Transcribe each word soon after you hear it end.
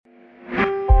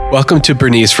Welcome to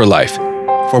Bernese for Life.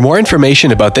 For more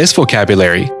information about this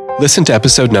vocabulary, listen to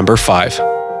episode number 5.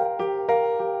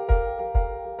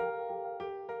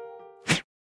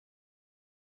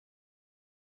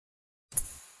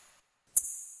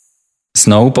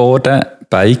 Snowboarden,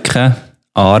 Biken,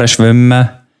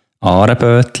 Aareschwimmen,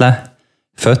 Aareböteln,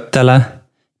 Föteln,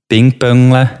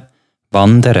 Pingpongeln,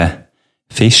 Wandern,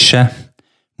 Fischen,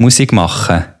 Musik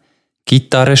machen,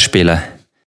 Gitarre spielen.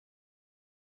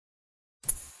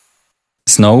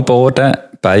 Snowboarden,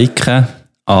 Biken,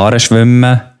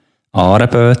 Aareschwimmen,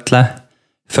 Aareböteln,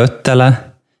 Föteln,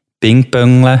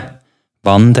 Pingpongeln,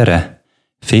 Wandern,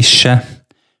 Fischen,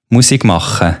 Musik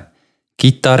machen,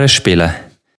 Gitarre spielen.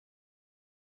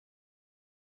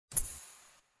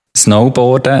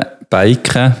 Snowboarden,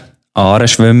 Biken,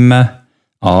 Aareschwimmen,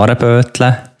 Aareböteln,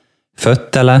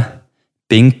 Föteln,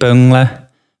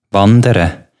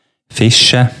 Pingpongeln,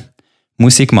 Wandern,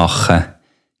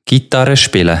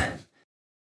 Fischen, Musik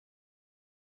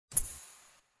machen, Gitarre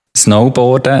spielen.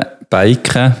 Snowboarden,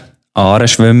 Biken,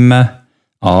 Aareschwimmen,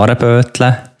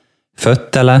 Aareböteln,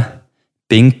 Föteln,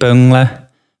 Pingpongeln,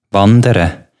 Wandern,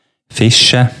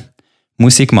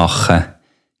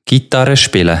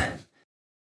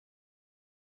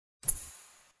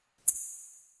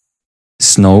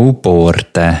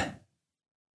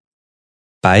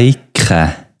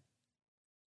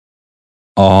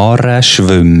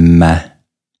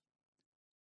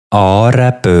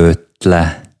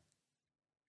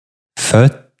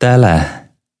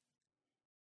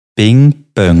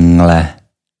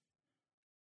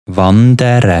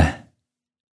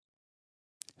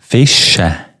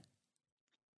 Fischen,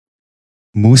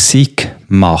 Musik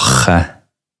machen,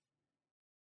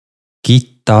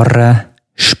 Gitarre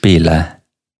spielen.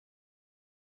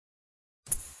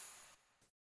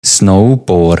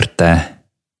 Snowboarden,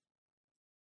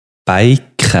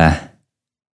 Biken,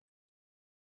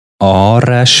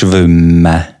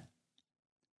 Aareschwimmen,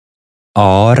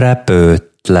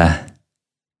 Aareböteln,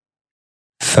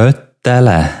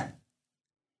 Föteln,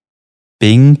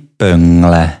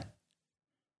 Pingpongeln,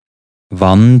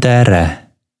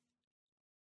 Wandern,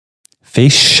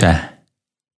 Fischen,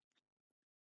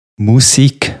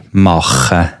 Musik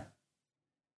machen,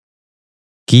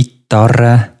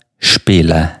 Gitarre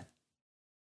spielen.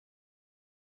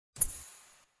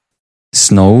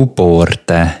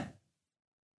 Snowboarden,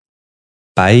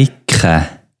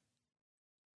 Biken,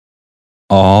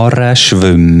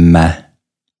 Aareschwimmen,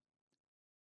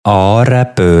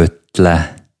 Aareböteln,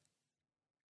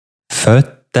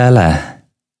 Föteln,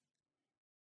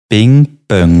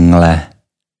 Pingpongeln,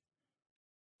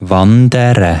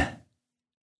 Wandern,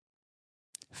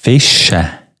 Fischen,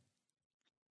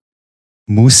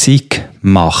 Musik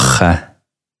machen,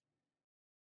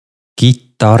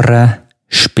 Gitarre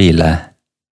spielen.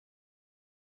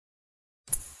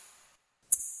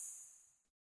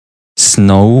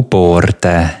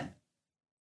 Snowboarden,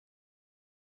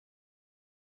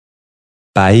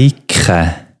 Biken,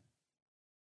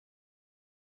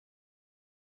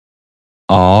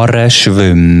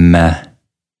 Aareschwimmen,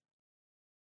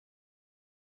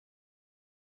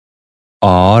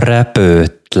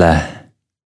 Aareböteln,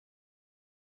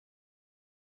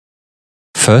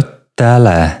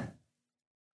 Föteln,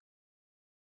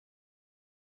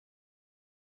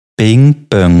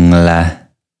 Pingpongeln,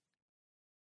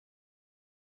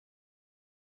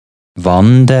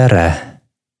 Wandern,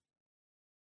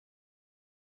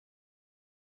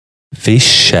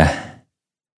 Fischen,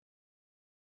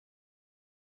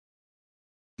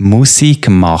 Musik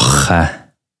machen,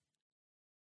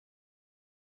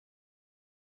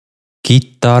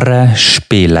 Gitarre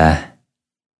spielen.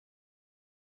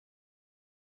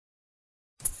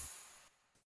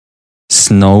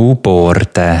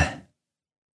 Snowboarden,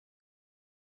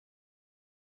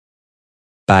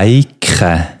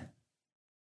 Biken,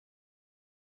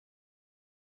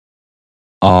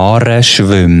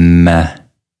 Aareschwimmen,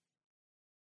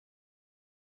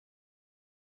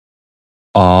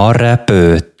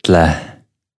 Aareböteln,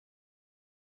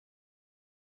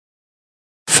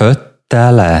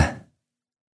 Föteln,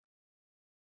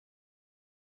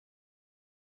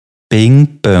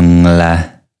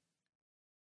 Pingpongeln,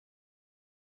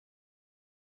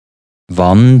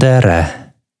 Wandern,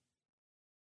 Fischen, Musik machen, Gitarre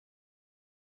spielen.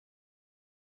 Snowboarden, Biken,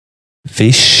 Aareschwimmen, Aareböteln, Föteln, Pingpongeln, Wandern,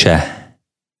 Fischen,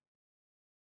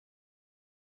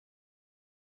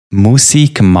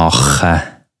 Musik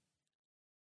machen,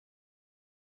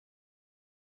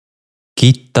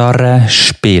 Gitarre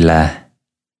spielen.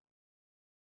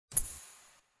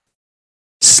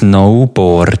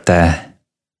 Snowboarden,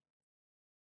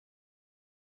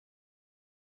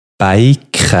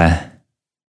 Biken,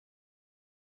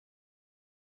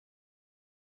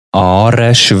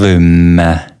 Aare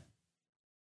schwimmen.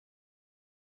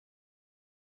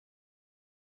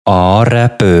 Aare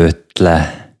bötle.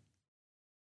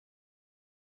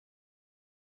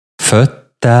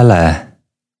 Fötele.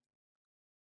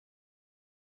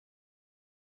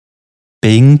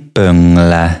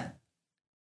 Pingpöngle.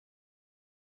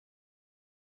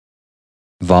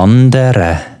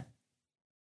 Wandere.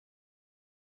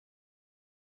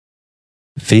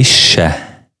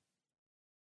 Fische.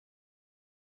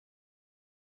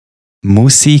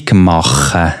 Musik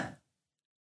machen.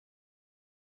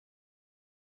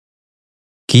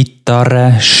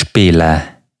 Gitarre spielen.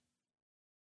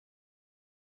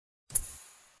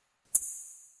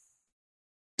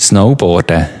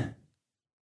 Snowboarden.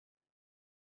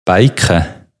 Biken.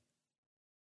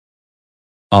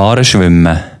 Aare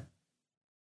schwimmen.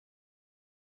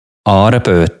 Aare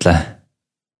bötle.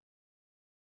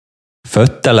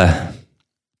 Fötele.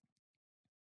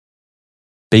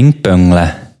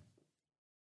 Pingpöngle.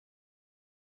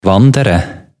 Wandere.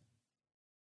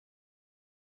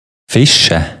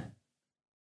 Fische.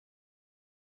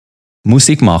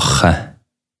 Musik machen.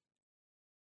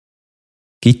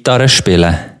 Gitarre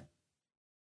spielen.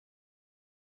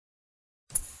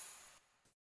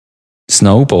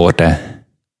 Snowboarden.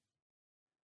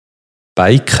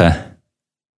 Biken.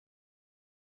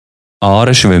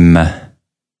 Aare schwimmen.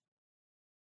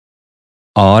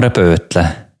 Aare bötle.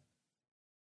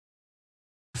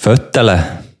 Fötele.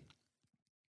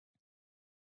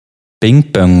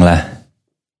 Pingpöngle.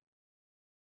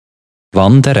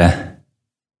 Wandere.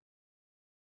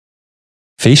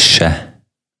 Fische.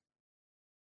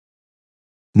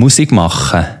 Musik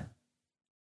machen.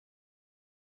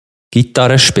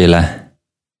 Gitarre spielen.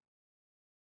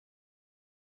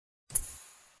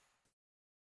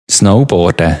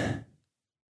 Snowboarden.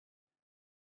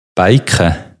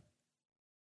 Biken.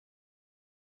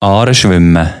 Aare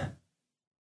schwimmen.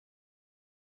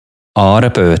 Aare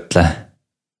bötle.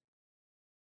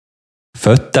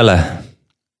 Fötele.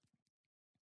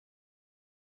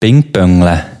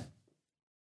 Pingpöngle.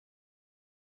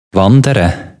 Wandere.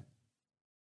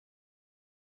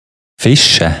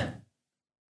 Fische.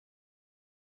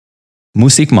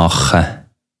 Musik machen.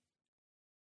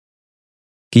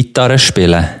 Gitarre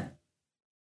spielen.